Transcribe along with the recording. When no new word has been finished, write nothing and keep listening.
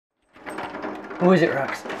Who is it,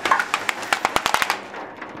 Rex?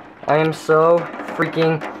 I am so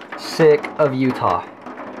freaking sick of Utah.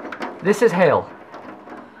 This is hail.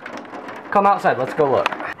 Come outside, let's go look.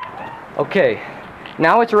 Okay,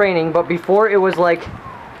 now it's raining, but before it was like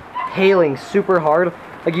hailing super hard.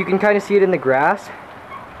 Like you can kind of see it in the grass.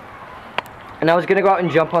 And I was gonna go out and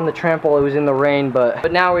jump on the tramp while it was in the rain,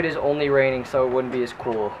 but now it is only raining, so it wouldn't be as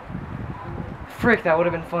cool. Frick, that would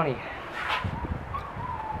have been funny.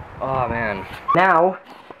 Oh man. Now,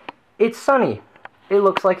 it's sunny. It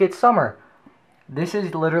looks like it's summer. This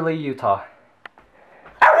is literally Utah.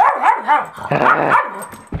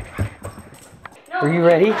 Are you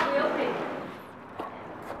ready?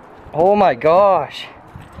 Oh my gosh.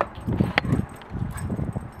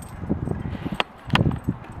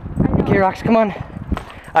 Okay, Rox, come on.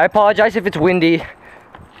 I apologize if it's windy.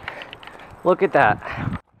 Look at that.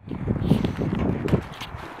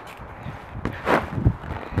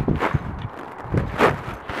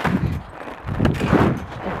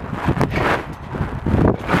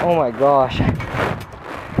 Oh my gosh.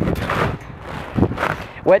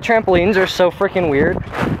 Wet trampolines are so freaking weird.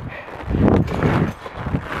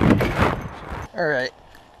 Alright,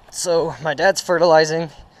 so my dad's fertilizing.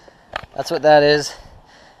 That's what that is.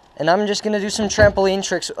 And I'm just gonna do some trampoline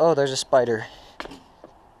tricks. Oh, there's a spider.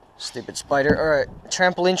 Stupid spider. Alright,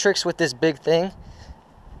 trampoline tricks with this big thing.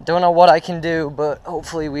 Don't know what I can do, but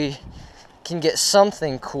hopefully we can get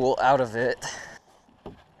something cool out of it.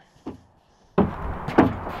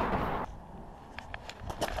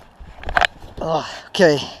 Oh,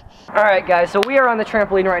 okay. Alright guys, so we are on the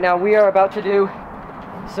trampoline right now. We are about to do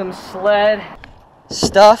some sled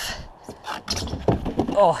stuff.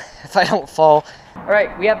 Oh, if I don't fall.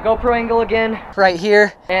 Alright, we have GoPro angle again right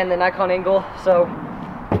here and the Nikon angle, so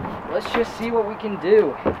let's just see what we can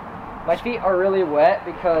do. My feet are really wet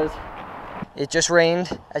because it just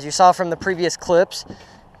rained, as you saw from the previous clips.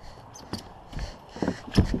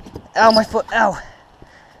 Ow, my foot, ow.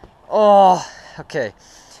 Oh, okay.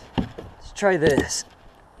 Let's try this.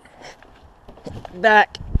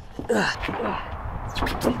 Back.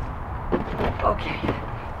 Okay.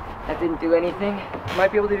 That didn't do anything.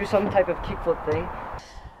 Might be able to do some type of kickflip thing.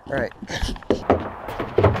 Alright.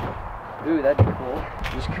 Ooh, that'd be cool.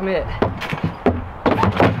 Just commit.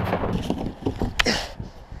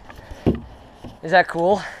 Is that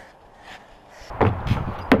cool?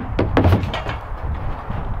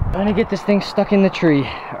 I'm gonna get this thing stuck in the tree.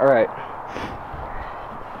 Alright.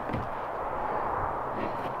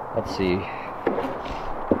 Let's see.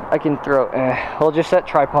 I can throw, I'll just set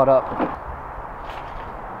tripod up.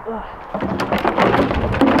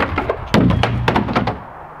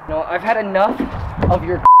 No, I've had enough of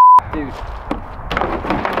your dude.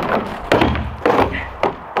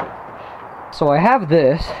 So I have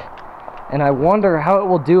this, and I wonder how it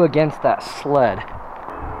will do against that sled.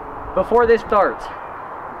 Before this starts,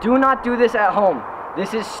 do not do this at home.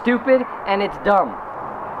 This is stupid and it's dumb.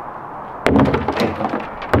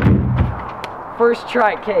 First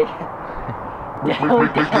try, Kay.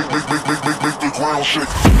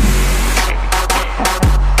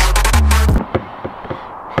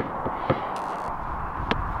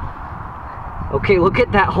 Okay, look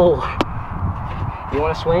at that hole. You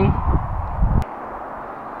want to swing?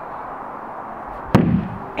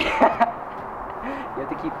 You have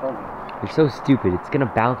to keep filming. You're so stupid. It's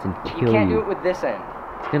gonna bounce and kill you. You can't do it with this end.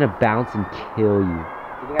 It's gonna bounce and kill you.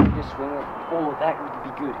 You think I can just swing it? Oh, that would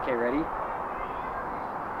be good. Okay, ready?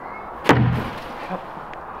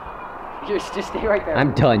 Just stay right there.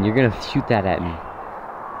 I'm done. You're gonna shoot that at me.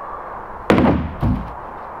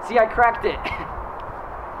 See, I cracked it.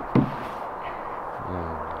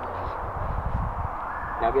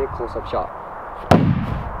 Now get a close-up shot.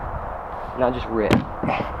 Now just rip.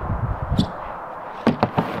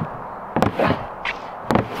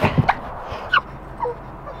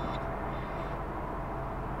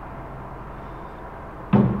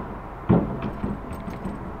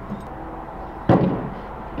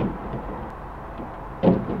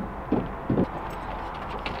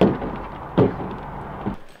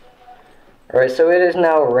 Alright, so it is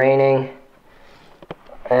now raining,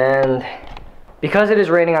 and because it is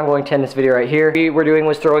raining, I'm going to end this video right here. What we were doing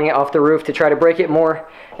was throwing it off the roof to try to break it more,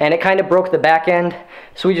 and it kind of broke the back end,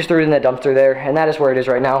 so we just threw it in the dumpster there, and that is where it is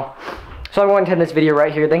right now. So I'm going to end this video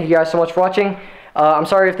right here. Thank you guys so much for watching. I'm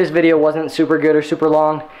sorry if this video wasn't super good or super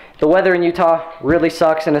long. The weather in Utah really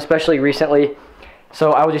sucks, and especially recently.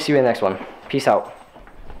 So I will just see you in the next one. Peace out.